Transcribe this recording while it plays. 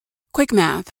Quick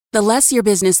math. The less your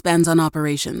business spends on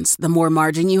operations, the more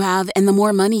margin you have and the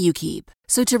more money you keep.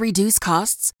 So to reduce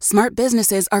costs, smart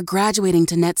businesses are graduating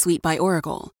to NetSuite by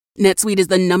Oracle. NetSuite is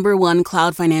the #1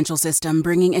 cloud financial system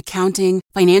bringing accounting,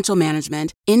 financial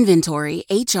management, inventory,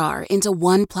 HR into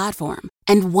one platform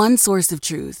and one source of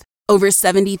truth. Over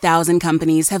 70,000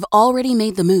 companies have already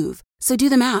made the move. So do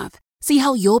the math. See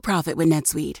how you'll profit with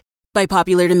NetSuite. By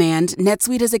popular demand,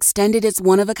 NetSuite has extended its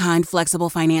one-of-a-kind flexible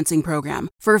financing program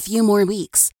for a few more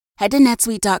weeks. Head to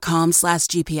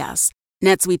netsuite.com/GPS.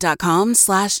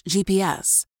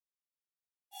 netsuite.com/GPS.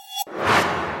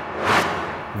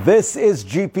 This is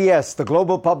GPS, the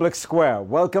Global Public Square.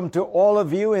 Welcome to all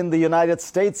of you in the United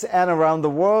States and around the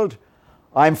world.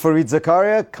 I'm Fareed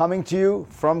Zakaria, coming to you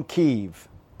from Kyiv.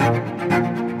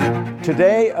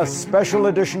 Today, a special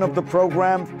edition of the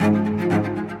program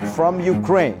from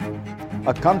Ukraine,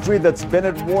 a country that's been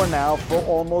at war now for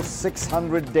almost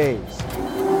 600 days.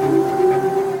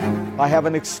 I have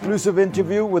an exclusive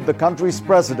interview with the country's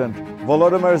president,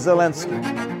 Volodymyr Zelensky.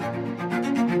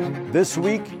 This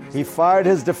week, he fired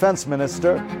his defense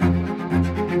minister,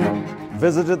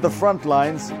 visited the front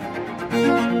lines,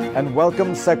 and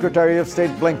welcomed Secretary of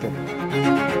State Blinken.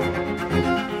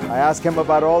 I asked him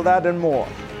about all that and more.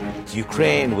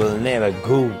 Ukraine will never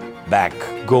go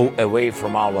away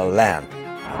from our land.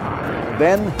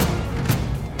 Then,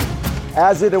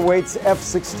 as it awaits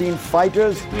F-16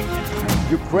 fighters,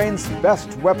 Ukraine's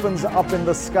best weapons up in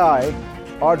the sky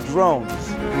are drones.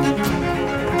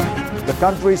 The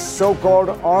country's so-called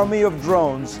army of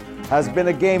drones has been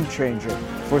a game changer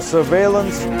for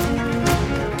surveillance,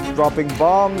 dropping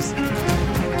bombs,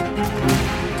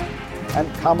 and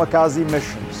kamikaze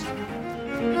missions.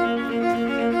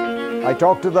 I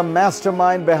talked to the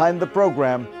mastermind behind the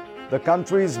program, the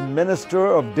country's Minister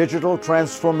of Digital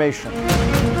Transformation.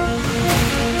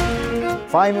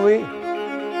 Finally,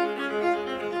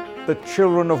 the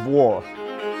children of war.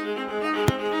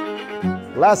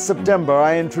 Last September,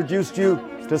 I introduced you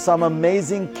to some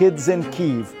amazing kids in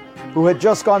Kyiv who had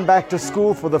just gone back to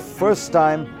school for the first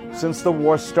time since the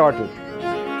war started.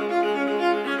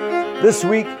 This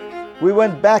week, we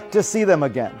went back to see them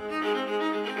again.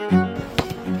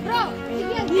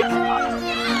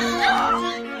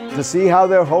 To see how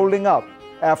they're holding up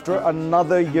after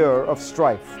another year of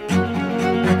strife.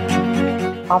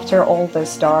 After all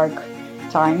these dark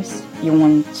times, you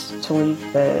want to live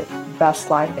the best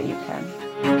life that you can.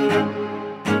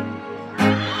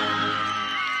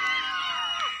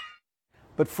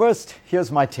 But first,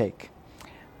 here's my take.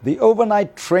 The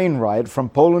overnight train ride from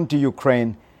Poland to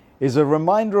Ukraine is a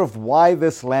reminder of why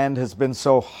this land has been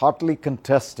so hotly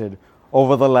contested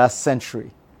over the last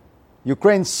century.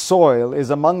 Ukraine's soil is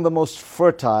among the most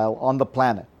fertile on the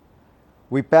planet.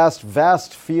 We passed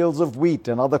vast fields of wheat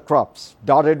and other crops,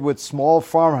 dotted with small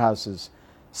farmhouses,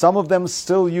 some of them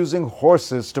still using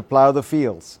horses to plow the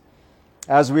fields.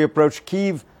 As we approached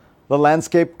Kyiv, the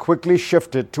landscape quickly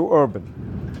shifted to urban.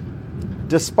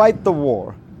 Despite the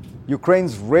war,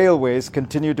 Ukraine's railways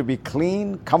continue to be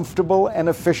clean, comfortable, and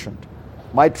efficient.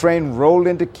 My train rolled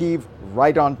into Kyiv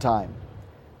right on time.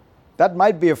 That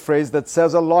might be a phrase that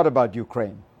says a lot about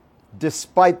Ukraine.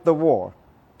 Despite the war,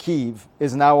 Kyiv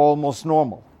is now almost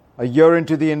normal. A year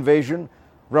into the invasion,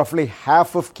 roughly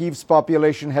half of Kyiv's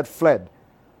population had fled,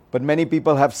 but many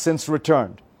people have since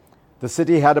returned. The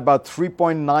city had about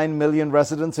 3.9 million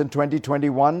residents in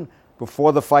 2021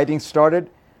 before the fighting started,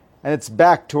 and it's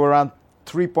back to around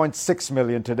 3.6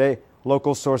 million today,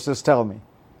 local sources tell me.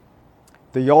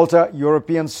 The Yalta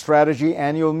European Strategy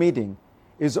annual meeting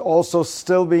is also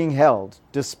still being held,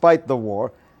 despite the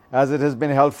war, as it has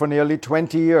been held for nearly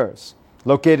 20 years.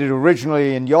 Located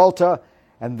originally in Yalta,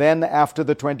 and then after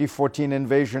the 2014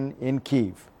 invasion in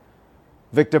Kyiv.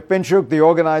 Viktor Pinchuk, the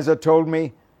organizer, told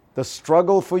me, the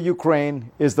struggle for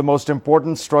Ukraine is the most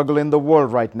important struggle in the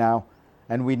world right now,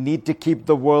 and we need to keep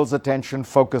the world's attention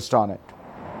focused on it.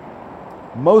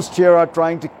 Most here are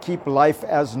trying to keep life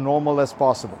as normal as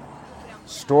possible.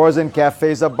 Stores and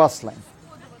cafes are bustling.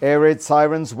 Air raid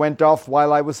sirens went off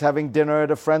while I was having dinner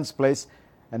at a friend's place,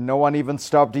 and no one even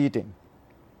stopped eating.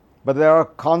 But there are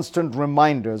constant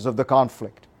reminders of the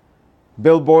conflict.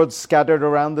 Billboards scattered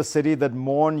around the city that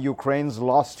mourn Ukraine's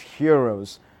lost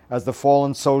heroes, as the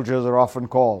fallen soldiers are often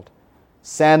called.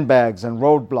 Sandbags and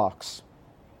roadblocks.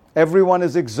 Everyone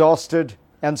is exhausted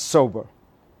and sober.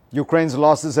 Ukraine's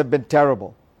losses have been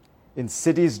terrible, in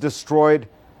cities destroyed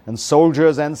and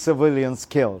soldiers and civilians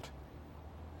killed.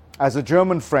 As a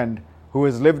German friend who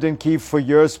has lived in Kyiv for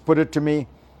years put it to me,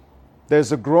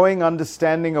 there's a growing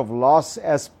understanding of loss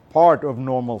as part of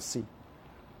normalcy.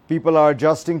 People are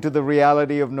adjusting to the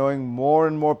reality of knowing more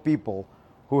and more people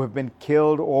who have been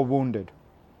killed or wounded.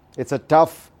 It's a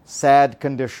tough, sad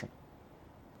condition.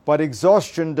 But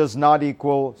exhaustion does not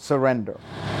equal surrender.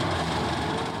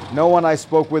 No one I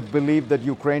spoke with believed that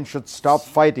Ukraine should stop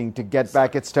fighting to get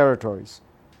back its territories.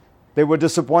 They were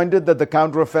disappointed that the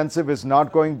counteroffensive is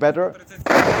not going better,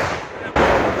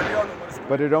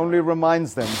 but it only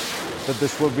reminds them that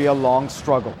this will be a long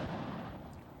struggle.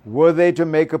 Were they to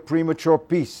make a premature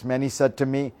peace, many said to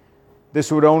me,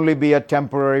 this would only be a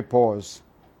temporary pause.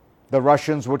 The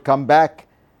Russians would come back,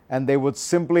 and they would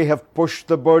simply have pushed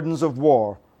the burdens of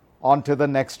war onto the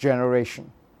next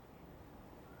generation.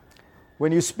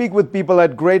 When you speak with people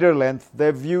at greater length,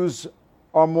 their views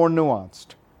are more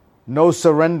nuanced. No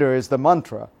surrender is the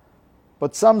mantra,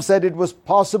 but some said it was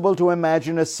possible to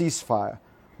imagine a ceasefire,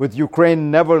 with Ukraine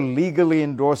never legally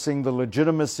endorsing the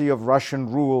legitimacy of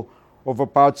Russian rule over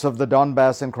parts of the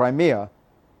Donbass and Crimea,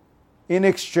 in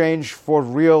exchange for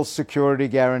real security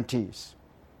guarantees.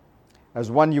 As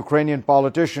one Ukrainian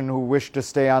politician who wished to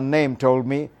stay unnamed told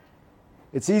me,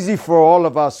 it's easy for all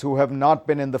of us who have not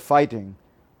been in the fighting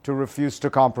to refuse to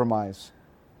compromise.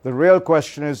 The real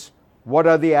question is, what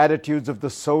are the attitudes of the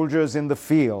soldiers in the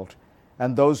field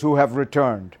and those who have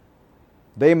returned?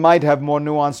 They might have more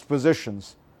nuanced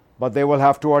positions, but they will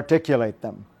have to articulate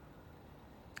them.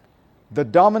 The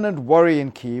dominant worry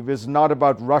in Kyiv is not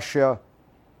about Russia,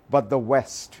 but the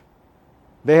West.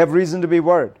 They have reason to be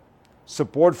worried.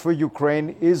 Support for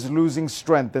Ukraine is losing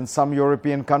strength in some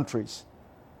European countries.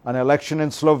 An election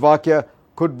in Slovakia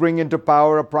could bring into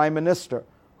power a prime minister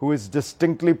who is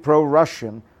distinctly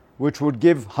pro-Russian, which would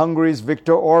give Hungary's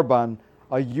Viktor Orban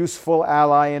a useful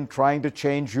ally in trying to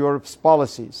change Europe's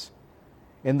policies.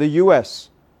 In the US,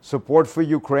 support for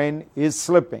Ukraine is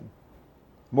slipping.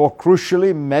 More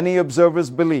crucially, many observers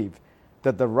believe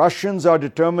that the Russians are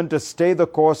determined to stay the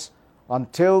course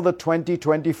until the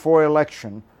 2024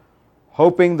 election,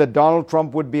 hoping that Donald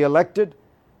Trump would be elected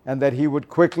and that he would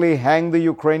quickly hang the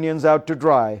Ukrainians out to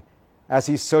dry as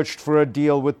he searched for a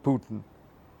deal with Putin.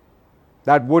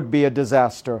 That would be a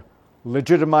disaster,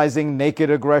 legitimizing naked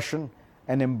aggression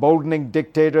and emboldening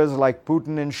dictators like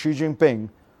Putin and Xi Jinping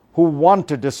who want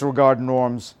to disregard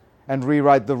norms and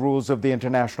rewrite the rules of the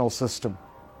international system.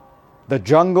 The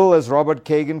jungle, as Robert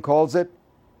Kagan calls it,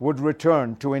 would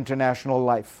return to international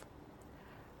life.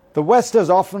 The West has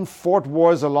often fought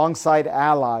wars alongside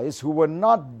allies who were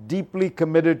not deeply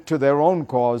committed to their own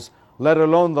cause, let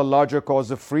alone the larger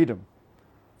cause of freedom.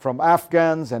 From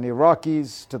Afghans and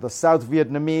Iraqis to the South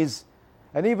Vietnamese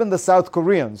and even the South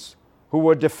Koreans who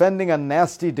were defending a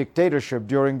nasty dictatorship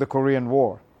during the Korean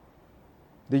War.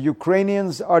 The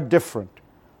Ukrainians are different,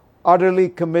 utterly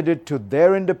committed to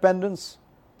their independence,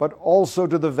 but also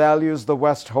to the values the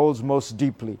West holds most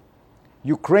deeply.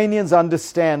 Ukrainians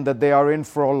understand that they are in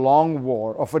for a long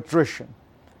war of attrition.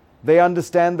 They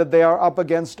understand that they are up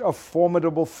against a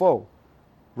formidable foe.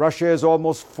 Russia is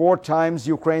almost 4 times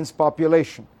Ukraine's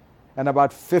population and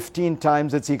about 15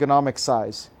 times its economic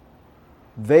size.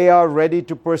 They are ready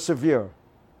to persevere,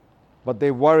 but they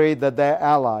worry that their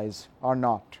allies are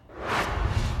not.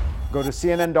 Go to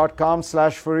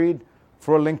cnn.com/Fareed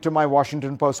for a link to my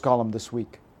Washington Post column this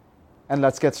week. And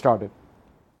let's get started.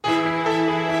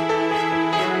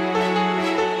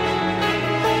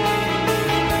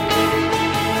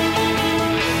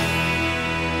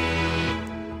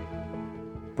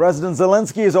 President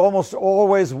Zelensky is almost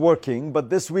always working, but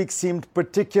this week seemed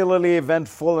particularly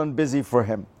eventful and busy for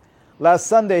him. Last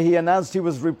Sunday, he announced he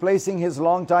was replacing his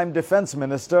longtime defense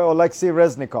minister, Alexei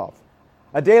Reznikov.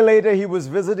 A day later, he was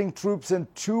visiting troops in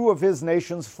 2 of his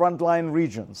nation's frontline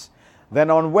regions.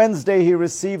 Then on Wednesday, he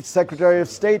received Secretary of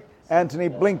State Antony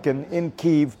Blinken in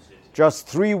Kyiv, just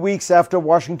 3 weeks after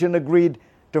Washington agreed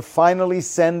to finally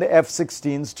send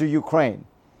F-16s to Ukraine.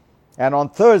 And on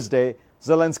Thursday,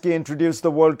 Zelensky introduced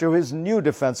the world to his new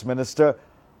defense minister,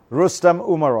 Rustem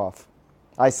Umerov.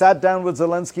 I sat down with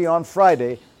Zelensky on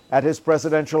Friday at his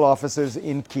presidential offices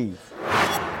in Kyiv.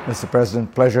 Mr.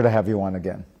 President, pleasure to have you on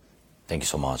again. Thank you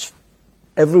so much.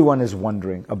 Everyone is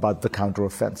wondering about the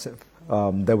counteroffensive.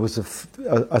 There was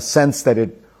a sense that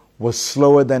it was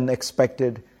slower than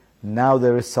expected. Now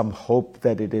there is some hope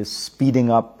that it is speeding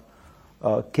up.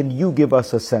 Can you give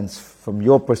us a sense from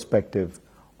your perspective,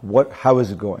 how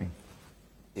is it going?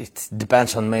 It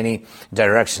depends on many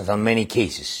directions, on many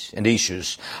cases and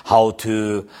issues, how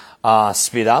to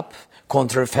speed up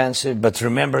counteroffensive. But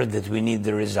remember that we need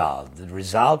the result. The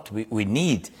result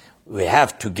we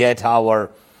have to get our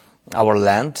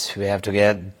land. We have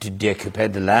to deoccupy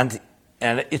the land,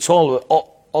 and it's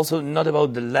also not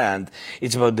about the land.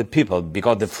 It's about the people,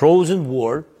 because the frozen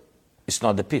war is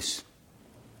not the peace.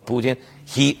 Putin,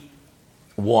 he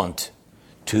want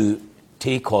to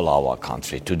take all our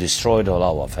country, to destroy all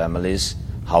our families,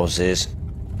 houses.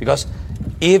 Because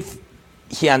if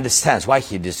he understands why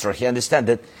he destroyed, he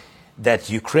understands that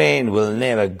Ukraine will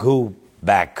never go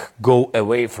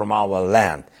away from our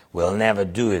land, will never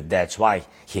do it. That's why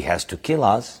he has to kill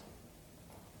us.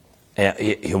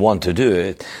 He wants to do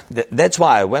it. That's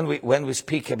why when we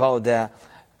speak about the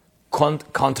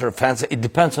counteroffensive, it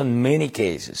depends on many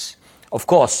cases. Of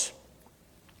course,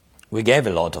 we gave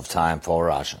a lot of time for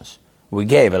Russians. We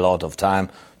gave a lot of time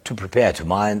to prepare, to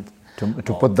mine. To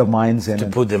put the mines in. To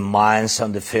put the mines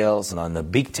on the fields and on the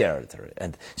big territory.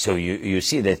 And so you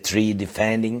see the three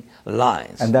defending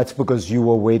lines. And that's because you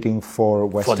were waiting for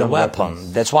Western for the weapon.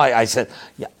 weapons. That's why I said,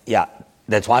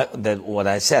 that's why what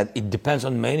I said, it depends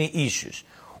on many issues.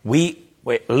 We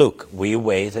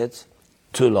waited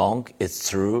too long, it's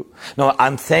true. No,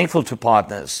 I'm thankful to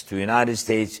partners, to United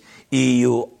States,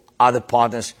 EU, other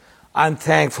partners. I'm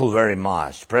thankful very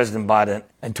much, President Biden,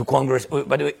 and to Congress.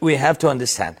 But we have to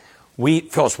understand, we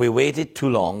waited too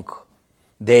long.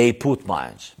 They put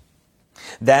mines.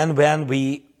 Then when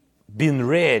we been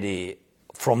ready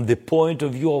from the point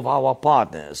of view of our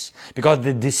partners, because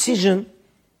the decision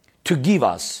to give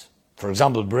us, for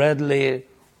example, Bradley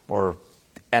or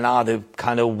another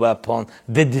kind of weapon,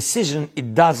 the decision,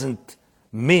 it doesn't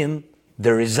mean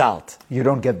the result. You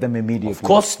don't get them immediately. Of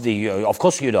course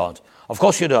you don't. Of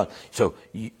course you don't. So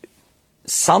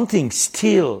something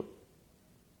still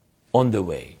on the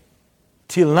way.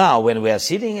 Till now, when we are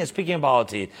sitting and speaking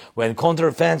about it, when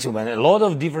counteroffensive, when a lot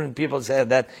of different people say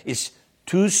that it's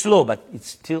too slow, but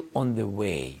it's still on the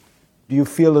way. Do you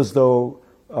feel as though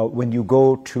when you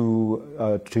go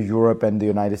to Europe and the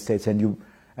United States and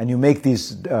you make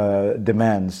these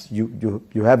demands,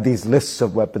 you have these lists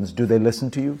of weapons, do they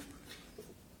listen to you?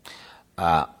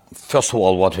 First of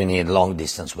all, what we need,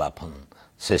 long-distance weapon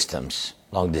systems,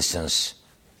 long-distance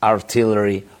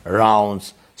artillery,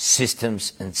 rounds,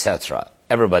 systems, etc.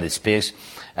 Everybody speaks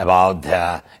about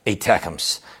the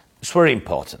ATACMS. It's very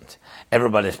important.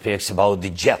 Everybody speaks about the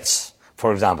jets,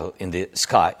 for example, in the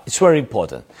sky. It's very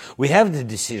important. We have the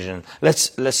decision.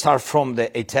 Let's start from the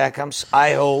ATACMS.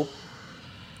 I hope,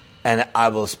 and I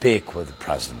will speak with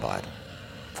President Biden.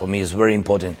 For me, it's very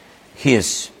important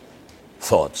his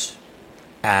thoughts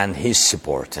and his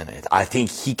support in it. I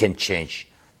think he can change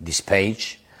this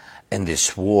page and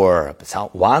this war.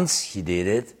 Once he did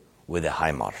it with the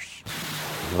HIMARS.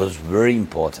 It was very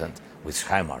important with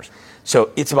HIMARS.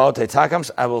 So it's about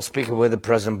ATACMS. I will speak with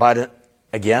President Biden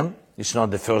again. It's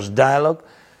not the first dialogue.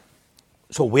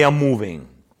 So we are moving.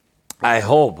 I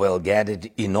hope we'll get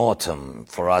it in autumn.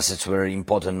 For us, it's very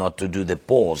important not to do the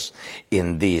pause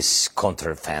in this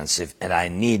counteroffensive, and I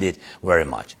need it very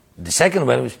much. The second,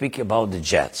 when we speak about the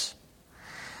jets,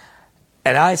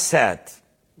 and I said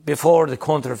before the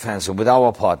counteroffensive with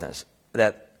our partners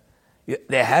that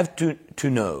they have to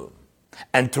know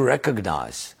and to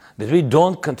recognize that we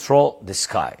don't control the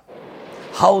sky.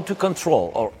 How to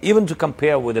control, or even to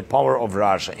compare with the power of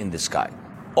Russia in the sky?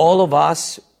 All of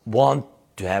us want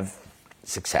to have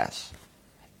success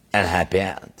and happy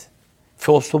end.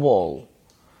 First of all,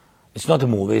 it's not a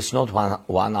movie, it's not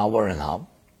one hour and a half.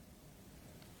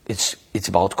 It's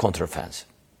about counteroffensive.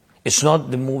 It's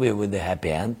not the movie with the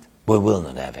happy end. We will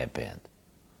not have happy end.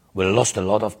 We lost a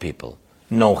lot of people.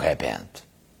 No happy end.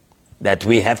 That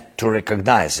we have to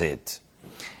recognize it.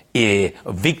 A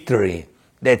victory,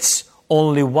 that's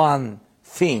only one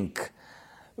thing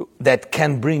that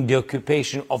can bring the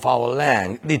occupation of our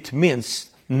land. It means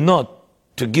not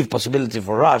to give possibility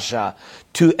for Russia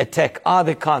to attack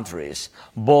other countries,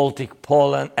 Baltic,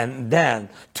 Poland, and then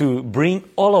to bring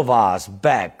all of us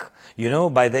back,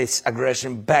 by this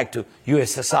aggression back to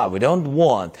USSR. We don't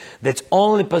want. That's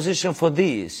only position for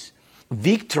this.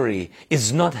 Victory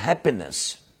is not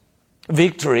happiness.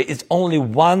 Victory is only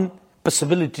one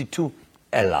possibility to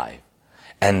alive.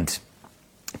 And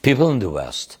people in the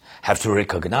West have to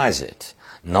recognize it.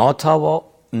 Not our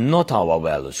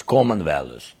values, common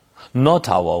values. Not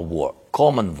our war,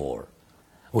 common war.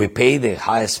 We pay the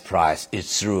highest price,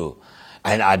 it's true.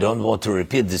 And I don't want to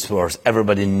repeat these words.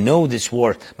 Everybody knows these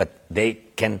words, but they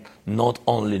can not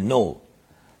only know.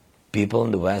 People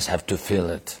in the West have to feel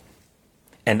it.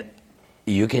 And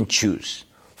you can choose.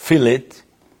 Feel it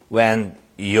when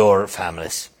your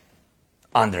family's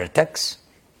under attacks.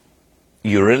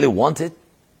 You really want it?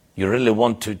 You really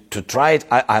want to try it?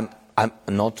 I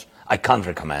can't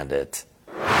recommend it.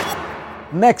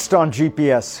 Next on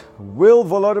GPS, will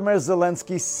Volodymyr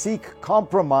Zelensky seek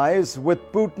compromise with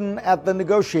Putin at the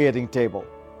negotiating table?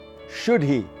 Should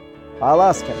he? I'll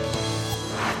ask him.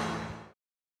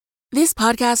 This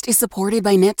podcast is supported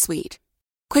by NetSuite.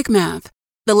 Quick math.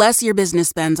 The less your business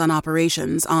spends on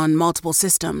operations, on multiple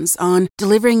systems, on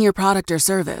delivering your product or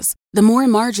service, the more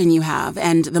margin you have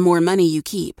and the more money you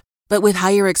keep. But with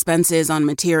higher expenses on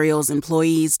materials,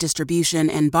 employees, distribution,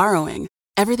 and borrowing,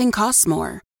 everything costs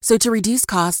more. So to reduce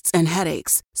costs and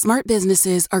headaches, smart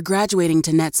businesses are graduating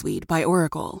to NetSuite by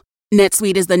Oracle.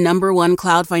 NetSuite is the #1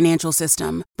 cloud financial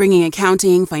system, bringing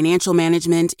accounting, financial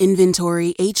management,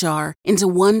 inventory, HR into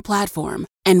one platform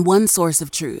and one source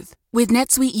of truth. With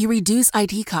NetSuite, you reduce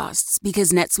IT costs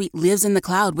because NetSuite lives in the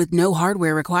cloud with no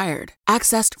hardware required,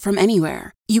 accessed from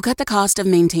anywhere. You cut the cost of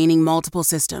maintaining multiple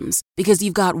systems because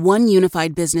you've got one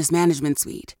unified business management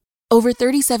suite. Over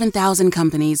 37,000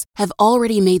 companies have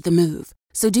already made the move,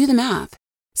 so do the math.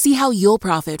 See how you'll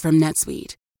profit from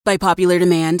NetSuite. By popular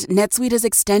demand, NetSuite has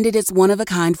extended its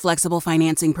one-of-a-kind flexible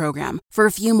financing program for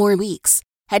a few more weeks.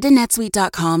 Head to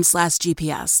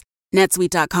netsuite.com/GPS.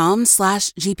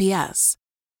 netsuite.com/GPS.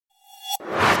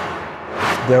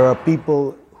 There are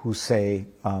people who say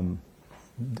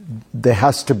there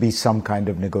has to be some kind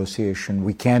of negotiation.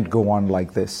 We can't go on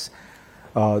like this.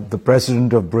 The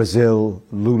president of Brazil,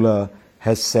 Lula,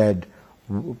 has said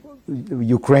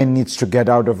Ukraine needs to get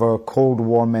out of a Cold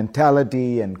War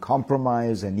mentality and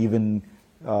compromise and even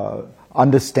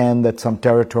understand that some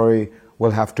territory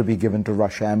will have to be given to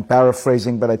Russia. I'm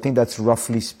paraphrasing, but I think that's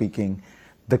roughly speaking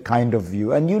the kind of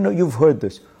view. And you've heard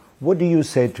this. What do you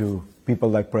say to people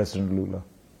like President Lula?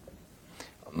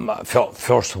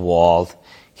 First of all,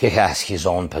 he has his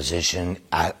own position,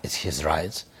 it's his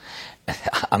rights.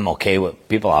 I'm okay with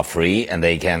people are free and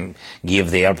they can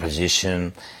give their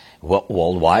position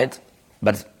worldwide,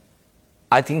 but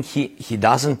I think he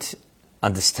doesn't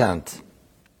understand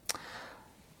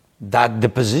that the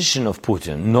position of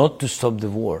Putin not to stop the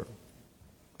war,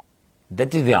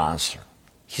 that is the answer.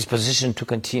 His position to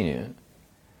continue.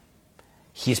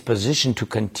 His position to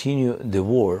continue the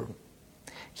war.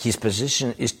 His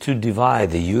position is to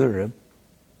divide Europe.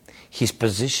 His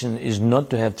position is not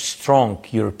to have strong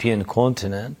European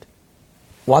continent.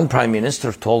 One prime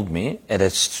minister told me, and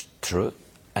it's true,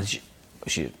 and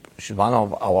she's one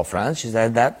of our friends, she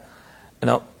said that,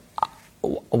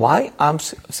 why I'm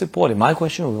supporting, my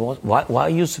question was, why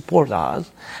you support us?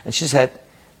 And she said,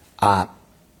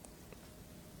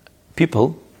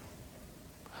 people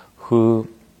who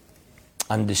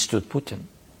understood Putin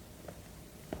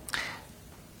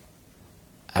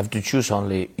have to choose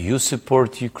only you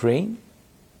support Ukraine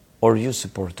or you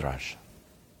support Russia.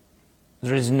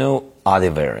 There is no other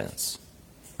variance,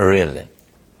 really.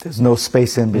 There's no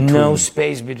space in between. No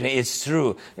space between. It's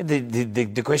true.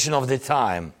 The question of the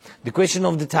time. The question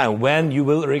of the time, when you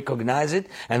will recognize it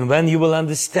and when you will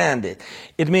understand it.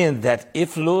 It means that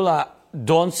if Lula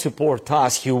don't support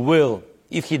us, he will.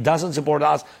 If he doesn't support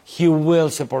us, he will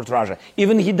support Russia.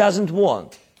 Even he doesn't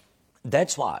want.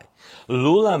 That's why.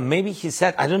 Lula, maybe he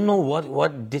said, I don't know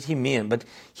what did he mean, but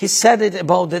he said it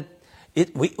about that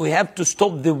we have to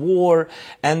stop the war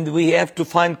and we have to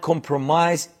find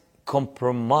compromise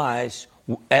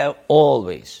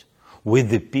always with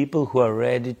the people who are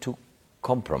ready to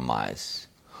compromise,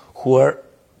 who are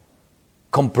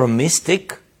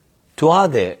compromistic to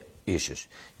other issues.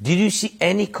 Did you see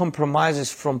any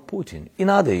compromises from Putin in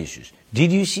other issues?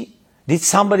 Did you see? Did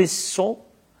somebody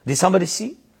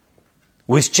see?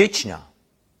 With Chechnya,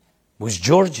 with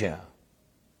Georgia,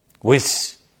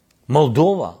 with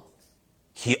Moldova,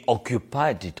 he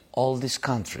occupied all these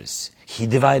countries. He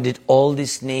divided all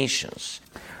these nations.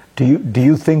 Do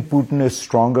you think Putin is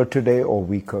stronger today or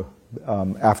weaker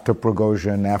after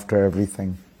Prigozhin, after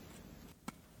everything?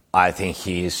 I think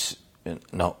he is.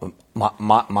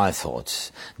 My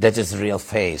thoughts. That is the real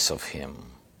face of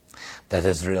him. That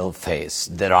is real face.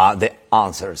 There are the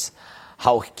answers.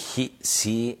 How he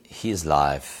see his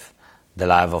life, the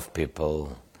life of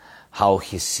people, how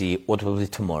he see what will be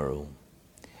tomorrow,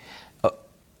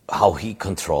 how he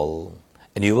control.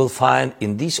 And you will find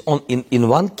in this, in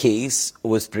one case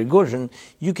with Prigozhin,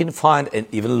 you can find, and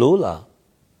even Lula,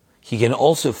 he can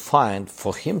also find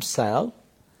for himself,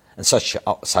 and such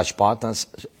partners,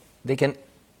 they can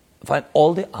find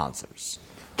all the answers.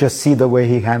 Just see the way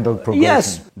he handled Prigozhin.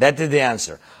 Yes, that is the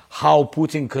answer. How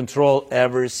Putin control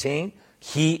everything.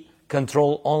 He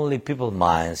control only people's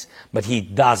minds, but he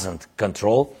doesn't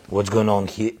control what's going on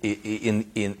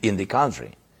in the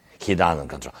country. He doesn't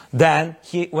control. Then,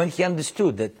 when he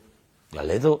understood that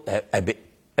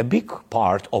a big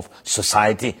part of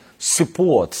society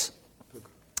supports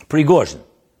Prigozhin,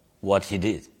 what he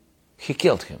did, he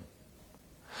killed him.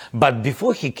 But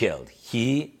before he killed,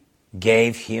 he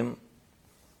gave him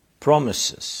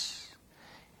promises.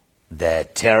 The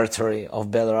territory of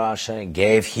Belarus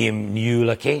gave him new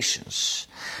locations.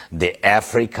 The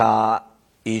Africa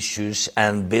issues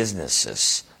and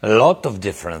businesses, a lot of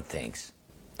different things.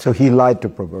 So he lied to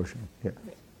Prigozhin. Yeah.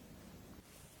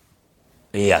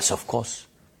 Yes, of course.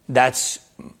 That's,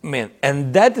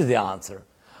 and that is the answer.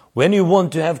 When you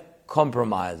want to have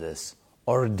compromises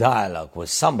or dialogue with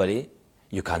somebody,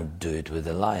 you can't do it with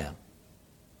a liar.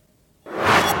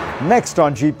 Next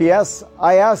on GPS,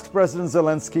 I asked President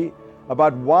Zelensky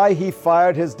about why he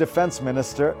fired his defense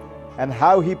minister and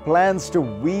how he plans to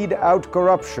weed out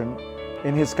corruption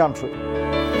in his country.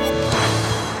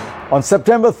 On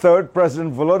September 3rd,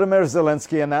 President Volodymyr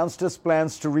Zelensky announced his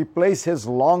plans to replace his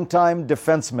longtime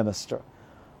defense minister.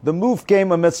 The move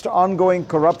came amidst ongoing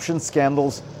corruption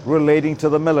scandals relating to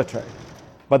the military.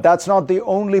 But that's not the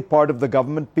only part of the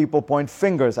government people point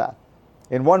fingers at.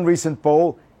 In one recent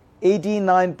poll,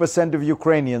 89% of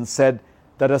Ukrainians said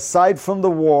that aside from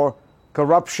the war,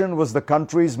 corruption was the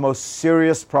country's most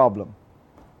serious problem.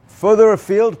 Further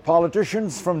afield,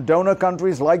 politicians from donor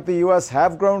countries like the US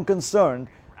have grown concerned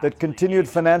that continued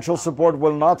financial support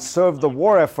will not serve the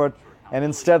war effort and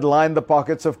instead line the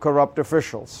pockets of corrupt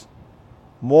officials.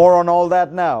 More on all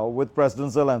that now with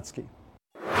President Zelensky.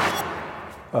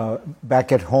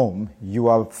 Back at home, you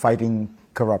are fighting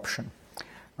corruption.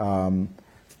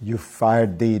 You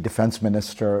fired the defense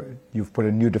minister. You've put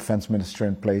a new defense minister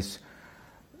in place.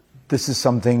 This is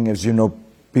something, as you know,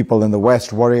 people in the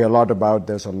West worry a lot about.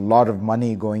 There's a lot of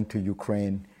money going to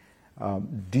Ukraine.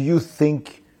 Do you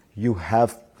think you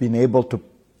have been able to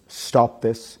stop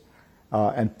this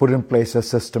and put in place a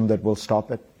system that will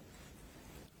stop it?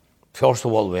 First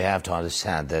of all, we have to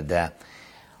understand that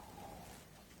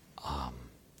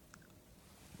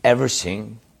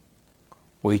everything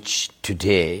which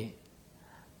today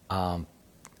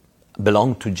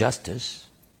belongs to justice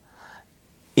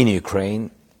in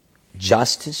Ukraine,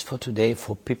 justice for today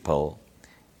for people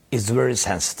is very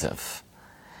sensitive.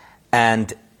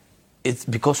 And it's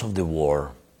because of the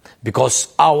war.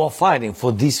 Because our fighting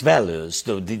for these values,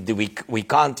 we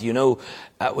can't,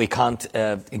 we can't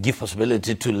give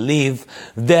possibility to live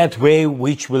that way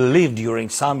which we lived during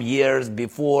some years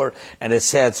before, and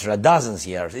etc. Dozens of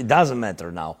years. It doesn't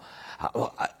matter now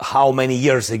how many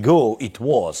years ago it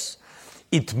was.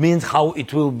 It means how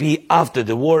it will be after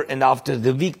the war and after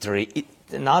the victory.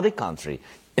 Another country,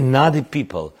 another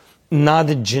people,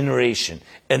 another generation,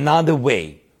 another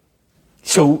way.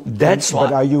 So that's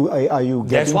why. But are you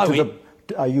getting to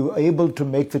are you able to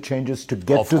make the changes to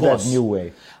get to that new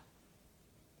way?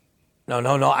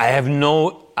 No. I have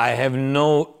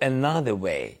no another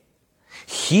way.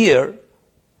 Here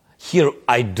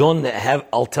I don't have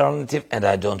alternative, and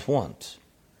I don't want.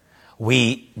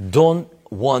 We don't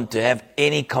want to have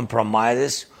any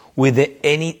compromises with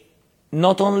any,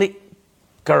 not only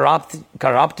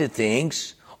corrupted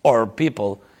things or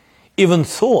people, even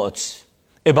thoughts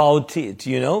about it,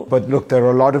 But look, there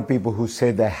are a lot of people who say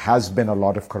there has been a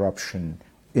lot of corruption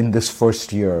in this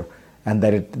first year, and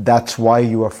that's why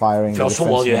you are firing. First of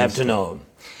all, you have to know,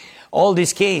 all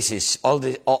these cases,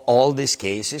 all these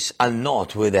cases are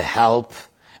not with the help,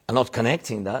 are not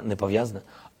connecting that,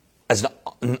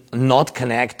 not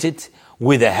connected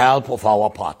with the help of our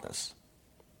partners.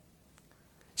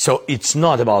 So it's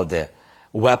not about the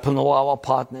weapon of our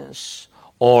partners,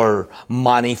 or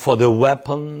money for the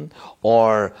weapon,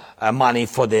 or money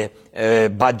for the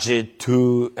budget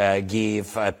to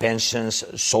give pensions,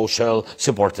 social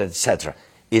support, etc.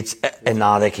 It's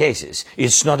another cases.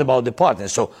 It's not about the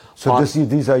partners. So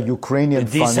these are Ukrainian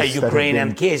funds. These are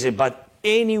Ukrainian cases. But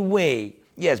anyway,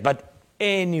 yes, but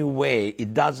anyway,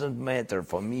 it doesn't matter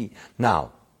for me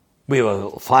now. We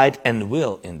will fight and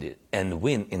win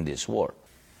in this war.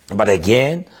 But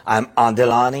again, I'm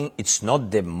underlining it's not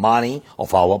the money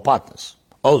of our partners.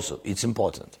 Also, it's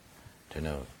important to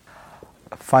know.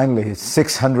 Finally,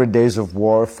 600 days of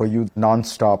war for you,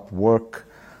 non-stop work.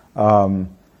 How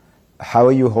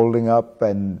are you holding up,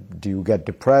 and do you get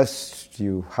depressed?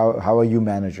 How are you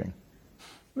managing?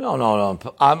 No.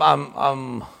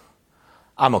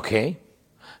 I'm okay,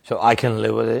 so I can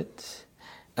live with it,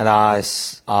 and I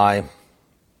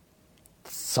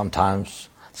sometimes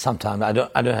I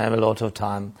don't have a lot of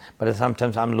time, but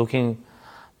sometimes I'm looking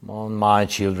on my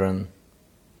children.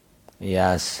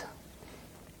 Yes,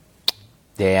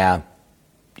 they are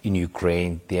in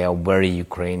Ukraine. They are very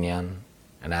Ukrainian,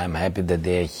 and I'm happy that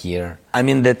they are here. I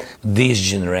mean that this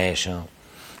generation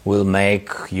will make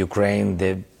Ukraine,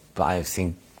 I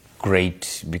think,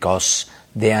 great, because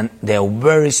they are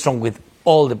very strong with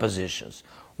all the positions,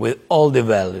 with all the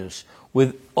values,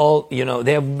 with all,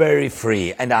 they are very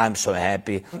free, and I'm so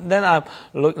happy. Then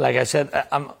like I said,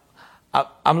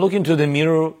 I'm looking to the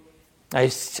mirror. I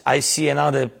see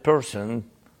another person,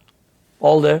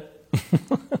 older.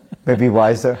 Maybe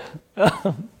wiser.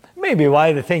 Maybe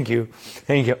wiser. Thank you.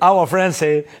 Our friends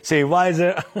say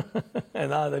wiser,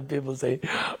 and other people say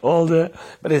older.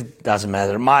 But it doesn't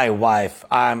matter. My wife,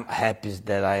 I'm happy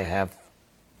that I have.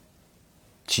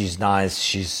 She's nice.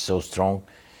 She's so strong.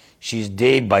 She's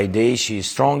day by day. She's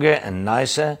stronger and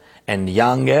nicer and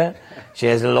younger. She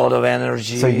has a lot of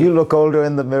energy. So you look older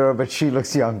in the mirror, but she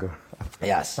looks younger.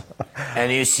 Yes.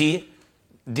 And you see,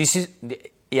 this is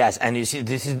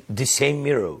the same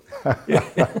mirror.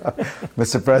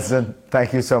 Mr. President,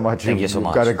 thank you so much. Thank you so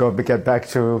much. You've got to get back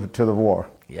to the war.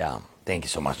 Yeah, thank you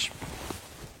so much.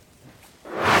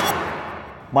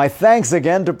 My thanks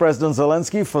again to President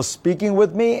Zelensky for speaking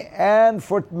with me and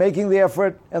for making the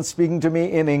effort and speaking to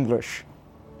me in English.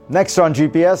 Next on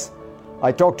GPS,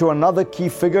 I talk to another key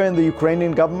figure in the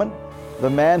Ukrainian government, the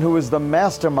man who is the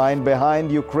mastermind behind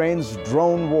Ukraine's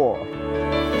drone war.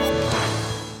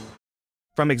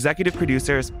 From executive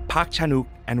producers Park Chan-wook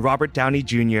and Robert Downey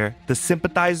Jr., The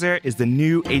Sympathizer is the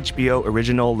new HBO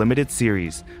original limited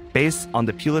series based on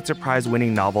the Pulitzer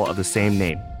Prize-winning novel of the same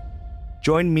name.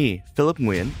 Join me, Philip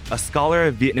Nguyen, a scholar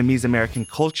of Vietnamese-American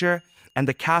culture, and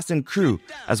the cast and crew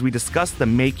as we discuss the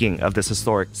making of this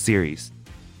historic series.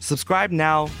 Subscribe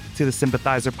now to the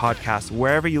Sympathizer podcast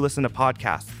wherever you listen to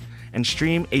podcasts, and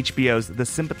stream HBO's The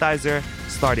Sympathizer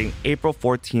starting April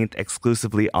 14th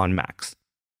exclusively on Max.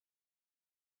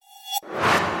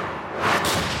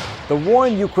 The war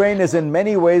in Ukraine is in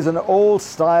many ways an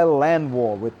old-style land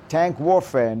war with tank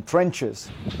warfare and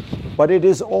trenches. But it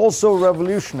is also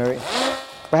revolutionary,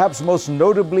 perhaps most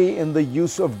notably in the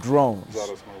use of drones.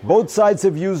 Both sides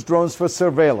have used drones for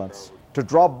surveillance, to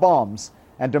drop bombs,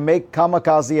 and to make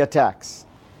kamikaze attacks.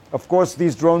 Of course,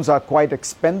 these drones are quite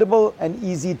expendable and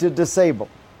easy to disable.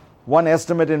 One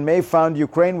estimate in May found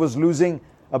Ukraine was losing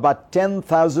about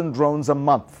 10,000 drones a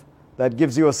month. That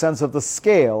gives you a sense of the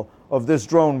scale of this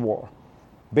drone war.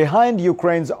 Behind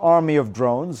Ukraine's army of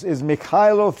drones is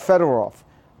Mikhailo Fedorov,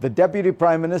 the Deputy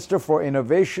Prime Minister for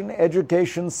Innovation,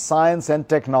 Education, Science and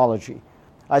Technology.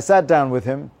 I sat down with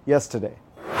him yesterday.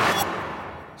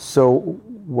 So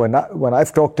when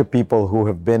I've talked to people who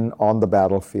have been on the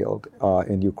battlefield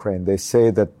in Ukraine, they say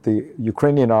that the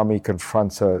Ukrainian army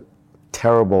confronts a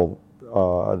terrible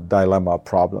dilemma,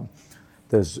 problem.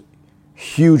 There's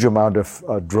huge amount of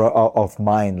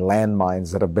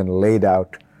landmines that have been laid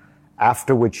out,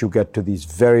 after which you get to these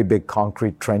very big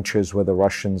concrete trenches where the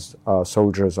Russian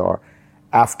soldiers are,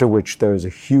 after which there is a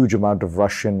huge amount of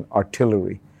Russian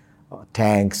artillery,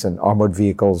 tanks and armored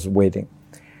vehicles waiting.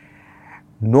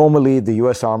 Normally, the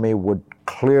U.S. Army would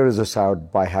clear this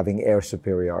out by having air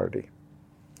superiority.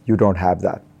 You don't have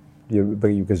that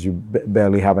because you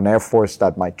barely have an air force.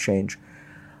 That might change.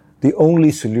 The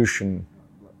only solution,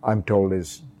 I'm told,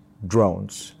 is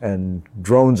drones. And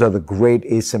drones are the great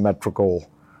asymmetrical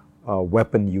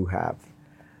weapon you have.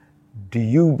 Do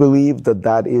you believe that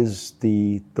that is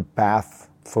the path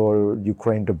for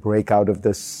Ukraine to break out of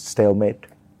this stalemate?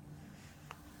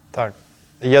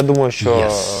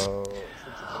 Yes.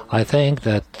 I think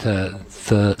that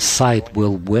the side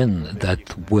will win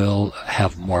that will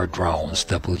have more drones,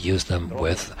 that will use them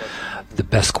with the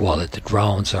best quality.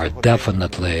 Drones are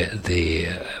definitely the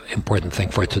important thing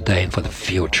for today and for the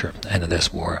future and in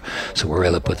this war. So we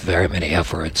really put very many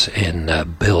efforts in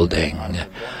building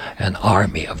an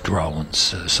army of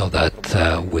drones so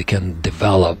that we can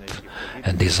develop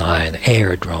and design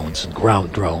air drones and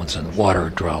ground drones and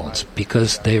water drones,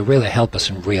 because they really help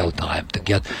us in real time to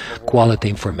get quality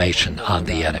information on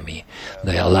the enemy.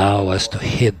 They allow us to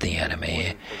hit the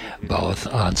enemy both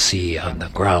on sea, on the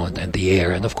ground, and the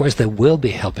air. And of course, they will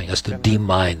be helping us to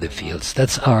demine the fields.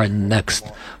 That's our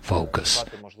next focus.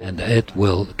 And it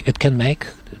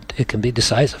can be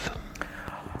decisive.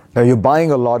 Now, you're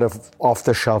buying a lot of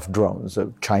off-the-shelf drones,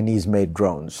 Chinese-made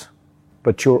drones,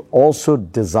 but you're also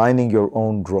designing your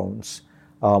own drones.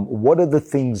 What are the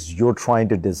things you're trying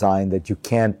to design that you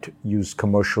can't use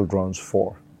commercial drones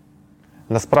for?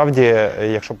 Well,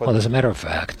 as a matter of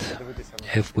fact,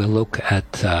 if we look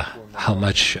at how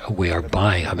much we are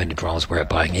buying, how many drones we are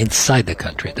buying inside the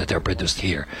country that are produced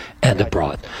here and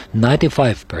abroad,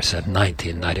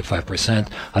 95%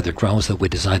 are the drones that we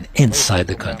design inside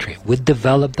the country. We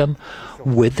develop them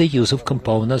with the use of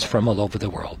components from all over the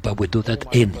world, but we do that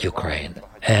in Ukraine.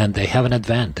 And they have an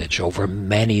advantage over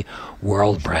many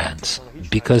world brands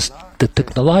because the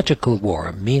technological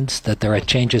war means that there are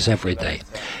changes every day.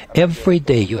 Every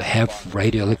day you have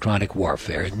radio electronic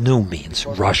warfare, new means.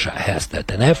 Russia has that.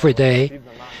 And every day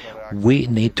we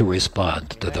need to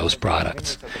respond to those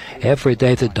products. Every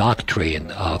day the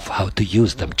doctrine of how to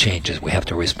use them changes. We have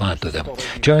to respond to them.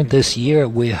 During this year,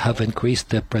 we have increased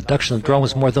the production of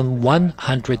drones more than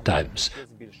 100 times.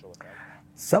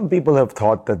 Some people have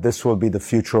thought that this will be the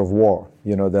future of war.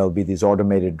 You know, there'll be these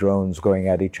automated drones going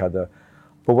at each other.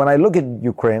 But when I look at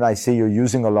Ukraine, I see you're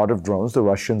using a lot of drones. The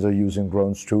Russians are using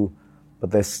drones too. But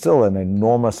there's still an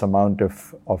enormous amount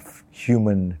of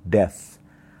human death.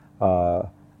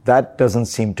 That doesn't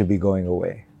seem to be going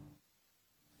away.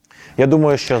 I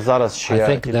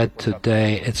think that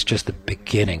today it's just the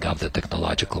beginning of the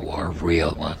technological war, a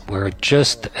real one. We're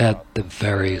just at the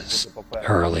very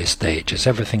early stages.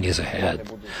 Everything is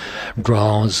ahead.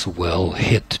 Drones will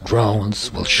hit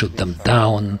drones, will shoot them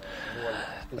down.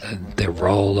 The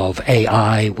role of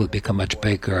AI will become much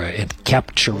bigger in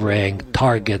capturing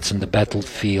targets in the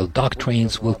battlefield.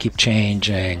 Doctrines will keep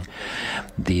changing.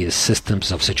 The systems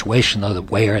of situational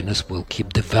awareness will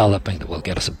keep developing. That will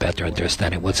get us a better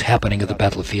understanding of what's happening at the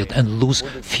battlefield and lose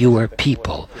fewer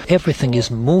people. Everything is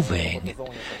moving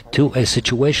to a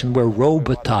situation where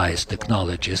robotized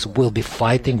technologies will be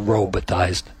fighting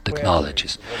robotized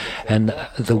technologies. And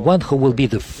the one who will be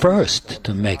the first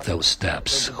to make those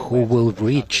steps, who will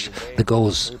reach the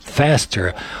goals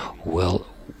faster, will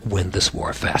win this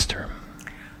war faster.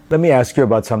 Let me ask you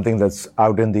about something that's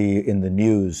out in the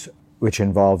news, which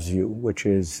involves you, which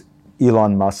is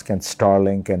Elon Musk and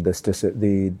Starlink and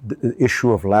the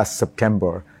issue of last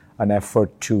September, an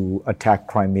effort to attack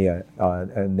Crimea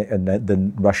and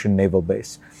the Russian naval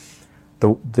base.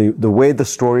 The way the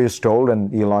story is told,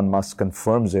 and Elon Musk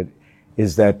confirms it,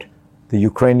 is that the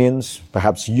Ukrainians,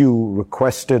 perhaps you,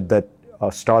 requested that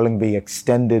Starlink be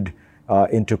extended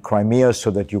into Crimea so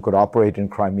that you could operate in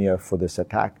Crimea for this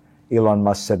attack. Elon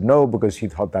Musk said no because he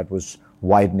thought that was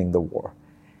widening the war.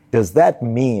 Does that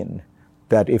mean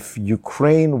that if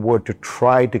Ukraine were to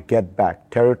try to get back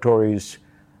territories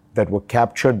that were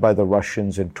captured by the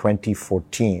Russians in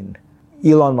 2014,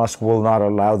 Elon Musk will not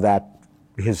allow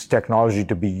his technology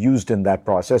to be used in that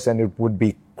process, and it would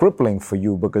be crippling for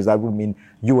you because that would mean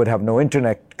you would have no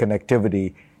internet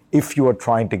connectivity if you are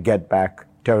trying to get back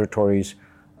territories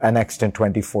annexed in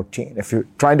 2014. If you're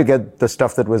trying to get the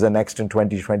stuff that was annexed in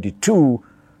 2022,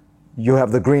 you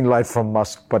have the green light from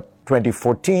Musk, but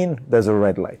 2014, there's a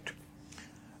red light.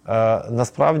 In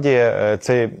fact,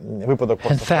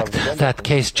 that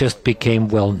case just became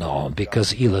well known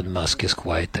because Elon Musk is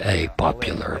quite a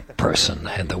popular person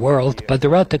in the world, but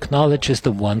there are technologies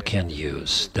that one can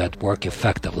use that work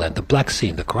effectively in the Black Sea,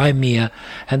 in the Crimea,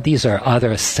 and these are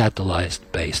other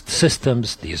satellite-based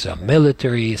systems. These are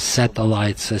military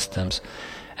satellite systems.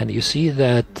 And you see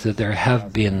that there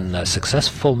have been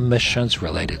successful missions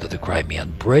related to the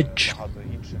Crimean Bridge,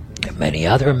 many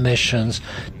other missions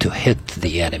to hit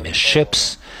the enemy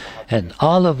ships, and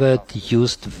all of it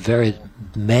used very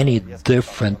many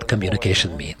different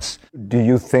communication means. Do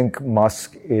you think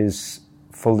Musk is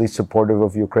fully supportive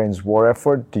of Ukraine's war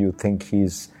effort? Do you think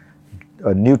he's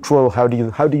neutral? How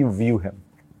do you view him?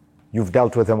 You've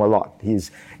dealt with him a lot.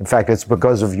 In fact, it's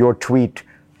because of your tweet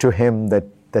to him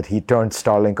that he turned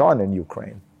Starlink on in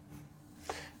Ukraine.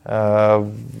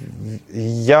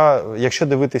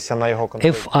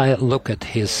 If I look at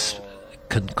his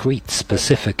concrete,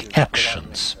 specific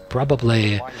actions,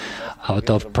 probably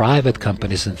out of private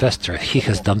companies' investor, he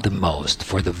has done the most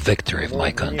for the victory of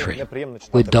my country.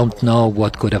 We don't know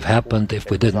what could have happened if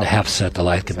we didn't have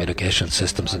satellite communication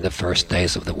systems in the first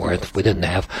days of the war, if we didn't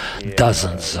have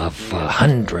dozens of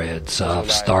hundreds of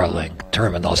Starlink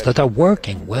terminals that are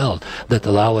working well, that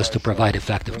allow us to provide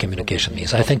effective communication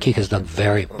means. I think he has done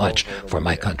very much for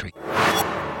my country.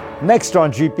 Next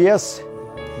on GPS,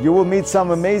 you will meet some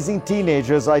amazing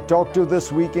teenagers I talked to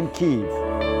this week in Kyiv.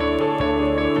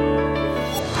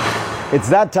 It's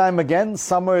that time again.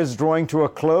 Summer is drawing to a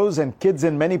close and kids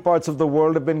in many parts of the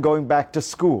world have been going back to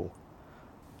school.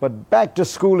 But back to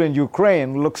school in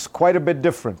Ukraine looks quite a bit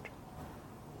different.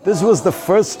 This was the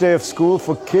first day of school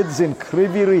for kids in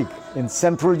Kryvyi Rih in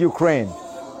central Ukraine.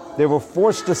 They were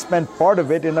forced to spend part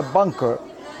of it in a bunker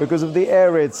because of the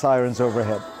air raid sirens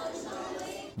overhead.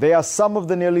 They are some of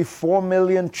the nearly 4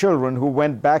 million children who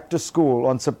went back to school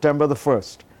on September the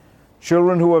 1st.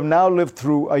 Children who have now lived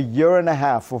through a year and a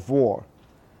half of war.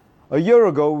 A year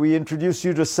ago, we introduced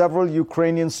you to several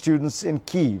Ukrainian students in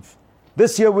Kyiv.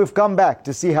 This year, we've come back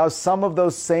to see how some of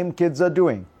those same kids are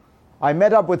doing. I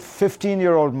met up with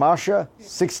 15-year-old Masha,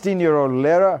 16-year-old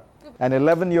Lera, and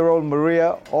 11-year-old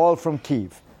Maria, all from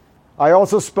Kyiv. I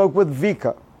also spoke with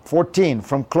Vika, 14,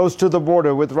 from close to the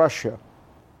border with Russia.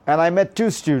 And I met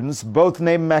two students, both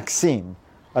named Maxime,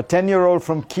 a 10-year-old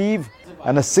from Kyiv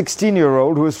and a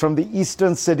 16-year-old who is from the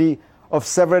eastern city of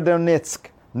Severodonetsk,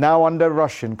 now under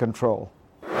Russian control.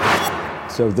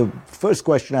 So the first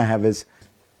question I have is,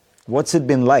 what's it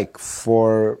been like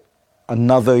for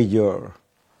another year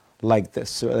like this?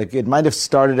 So, like, it might have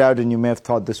started out and you may have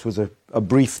thought this was a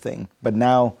brief thing, but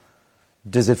now,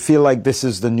 does it feel like this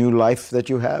is the new life that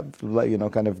you have? Like, you know,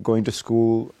 kind of going to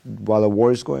school while a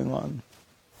war is going on?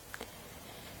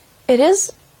 It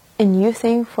is a new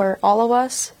thing for all of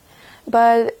us,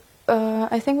 but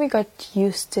I think we got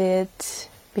used to it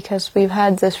because we've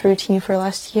had this routine for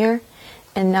last year,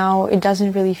 and now it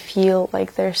doesn't really feel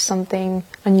like there's something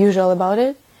unusual about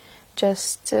it.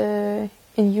 Just a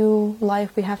new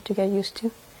life we have to get used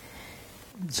to.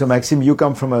 So, Maxim, you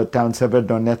come from a town,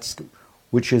 Severodonetsk,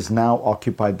 which is now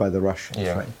occupied by the Russians,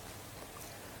 right?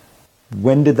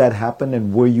 When did that happen,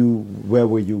 and where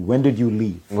were you? When did you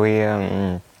leave? We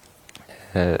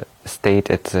stayed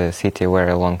at the city a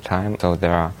very long time, so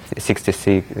there are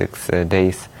 66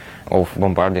 days of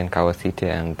bombarding our city,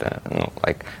 and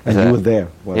and you were there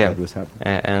while that was happening.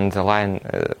 And the line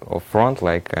of front,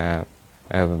 we're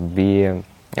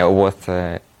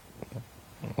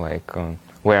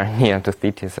near to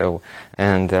city, so,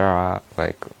 and there are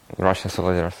Russian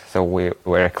soldiers, so we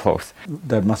were close.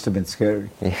 That must have been scary.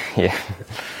 Yeah.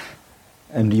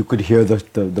 And you could hear the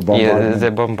bombardment? Yeah,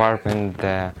 the bombardment,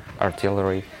 the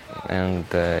artillery, and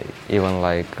even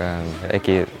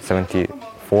AK-74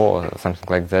 or something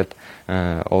like that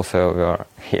also were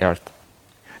heard.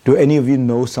 Do any of you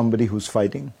know somebody who's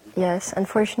fighting? Yes,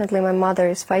 unfortunately my mother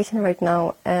is fighting right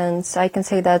now, and I can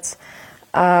say that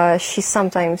she's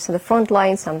sometimes in the front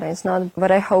line, sometimes not,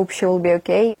 but I hope she will be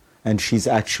okay. And she's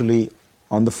actually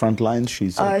on the front lines? She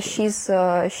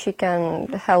can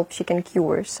help, she can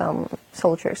cure some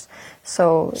soldiers.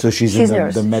 So she's in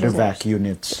the medevac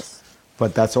units, yes.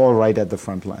 But that's all right at the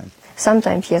front line?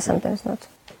 Sometimes yes, sometimes not.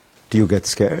 Do you get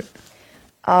scared?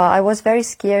 I was very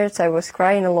scared, I was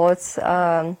crying a lot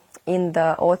in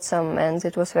the autumn, and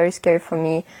it was very scary for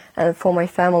me and for my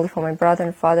family, for my brother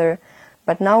and father.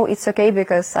 But now it's okay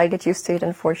because I get used to it,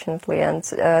 unfortunately. And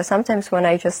sometimes when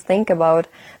I just think about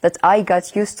that I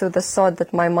got used to the thought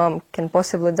that my mom can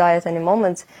possibly die at any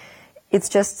moment, it's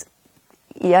just,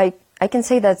 I can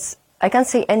say that, I can't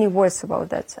say any words about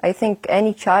that. I think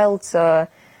any child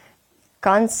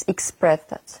can't express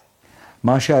that.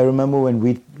 Masha, I remember when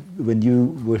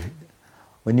you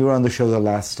were on the show the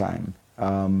last time,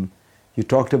 you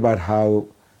talked about how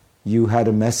you had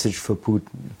a message for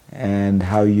Putin and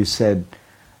how you said,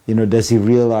 you know, does he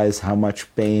realize how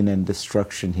much pain and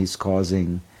destruction he's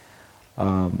causing?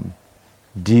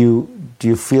 Do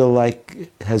you feel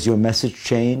like, has your message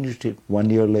changed 1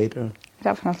 year later?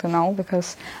 Definitely no,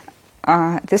 because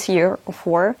this year of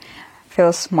war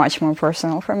feels much more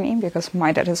personal for me because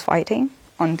my dad is fighting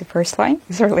on the first line.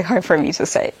 It's really hard for me to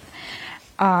say.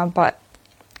 But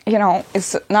you know,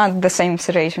 it's not the same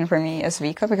situation for me as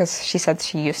Vika because she said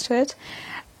she used to it.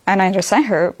 And I understand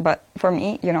her, but for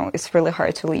me, you know, it's really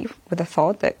hard to live with the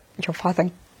thought that your father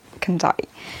can die.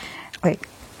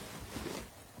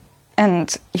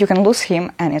 And you can lose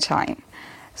him anytime.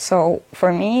 So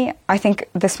for me, I think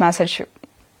this message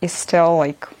is still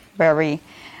very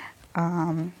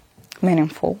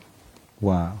meaningful.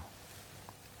 Wow.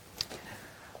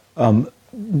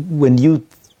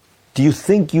 Do you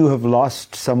think you have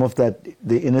lost some of the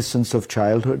innocence of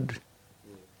childhood?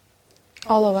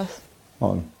 All of us.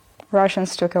 All.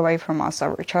 Russians took away from us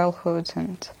our childhood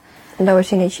and our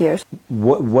teenage years.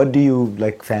 What do you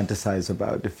fantasize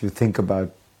about? If you think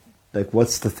about,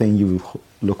 what's the thing you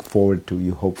look forward to,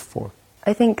 you hope for?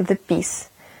 I think the peace.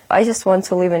 I just want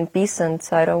to live in peace, and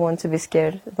I don't want to be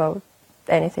scared about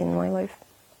anything in my life.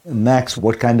 Max,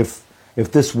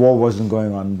 if this war wasn't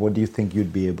going on, what do you think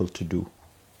you'd be able to do?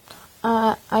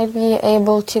 I'd be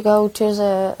able to go to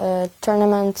the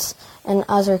tournaments in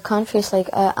other countries.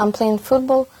 I'm playing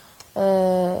football.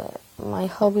 My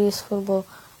hobby is football.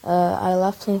 I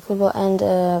love playing football, and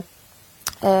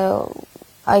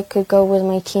I could go with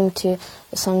my team to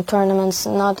some tournaments,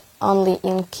 not only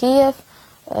in Kiev.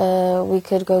 We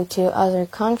could go to other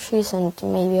countries and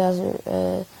maybe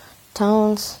other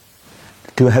towns.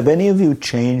 Have any of you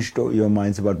changed your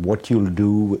minds about what you'll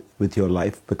do with your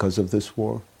life because of this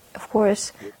war? Of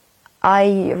course.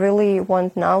 I really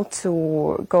want now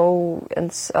to go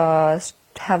and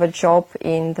have a job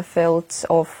in the fields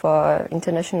of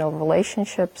international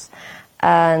relationships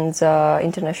and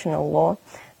international law,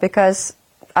 because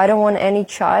I don't want any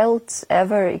child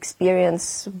ever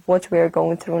experience what we're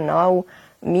going through now,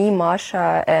 me,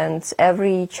 Masha, and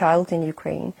every child in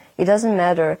Ukraine. It doesn't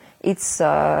matter. It's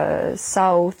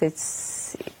South,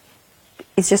 it's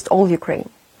just all Ukraine.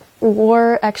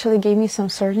 war actually gave me some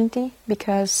certainty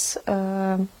because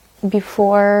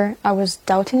before I was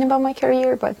doubting about my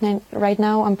career, but right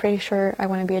now I'm pretty sure I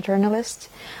want to be a journalist.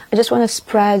 I just want to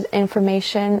spread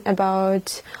information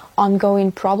about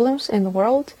ongoing problems in the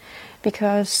world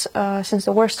because since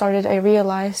the war started, I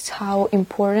realized how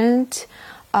important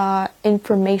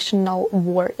informational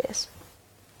war is.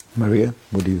 Maria,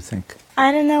 what do you think?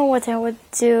 I don't know what I would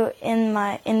do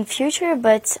in future,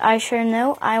 but I sure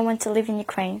know I want to live in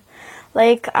Ukraine.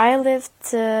 Like, I lived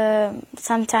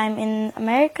some time in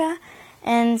America,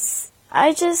 and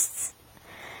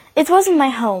it wasn't my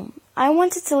home. I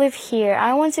wanted to live here.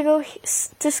 I want to go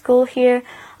to school here.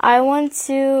 I want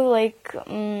to,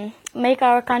 make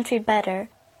our country better.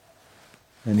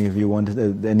 Any of you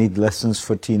wanted any lessons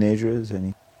for teenagers?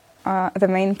 The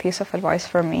main piece of advice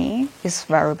for me is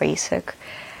very basic.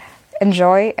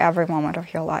 Enjoy every moment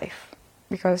of your life,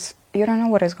 because you don't know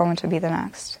what is going to be the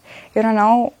next. You don't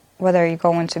know whether you're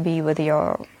going to be with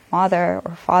your mother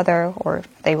or father, or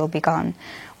they will be gone,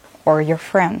 or your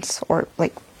friends, or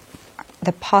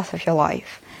the path of your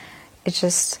life.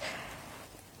 It's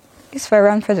very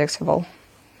unpredictable.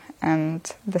 And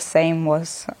the same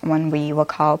was when we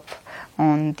woke up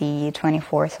on the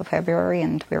 24th of February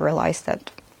and we realized that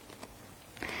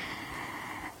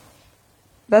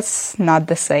that's not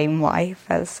the same life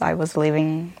as I was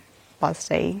living last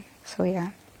day. So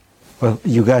yeah. Well,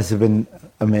 you guys have been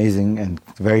amazing and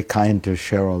very kind to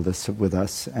share all this with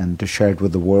us and to share it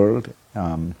with the world.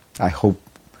 I hope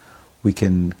we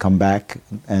can come back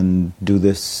and do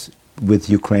this with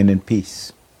Ukraine in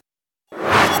peace.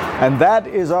 And that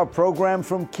is our program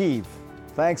from Kyiv.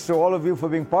 Thanks to all of you for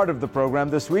being part of the program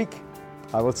this week.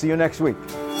 I will see you next week.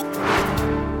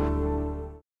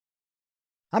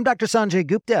 I'm Dr. Sanjay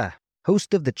Gupta,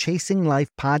 host of the Chasing Life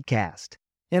podcast.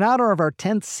 In honor of our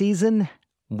 10th season,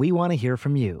 we want to hear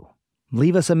from you.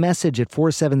 Leave us a message at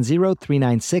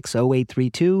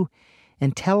 470-396-0832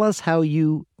 and tell us how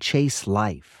you chase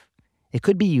life. It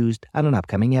could be used on an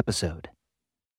upcoming episode.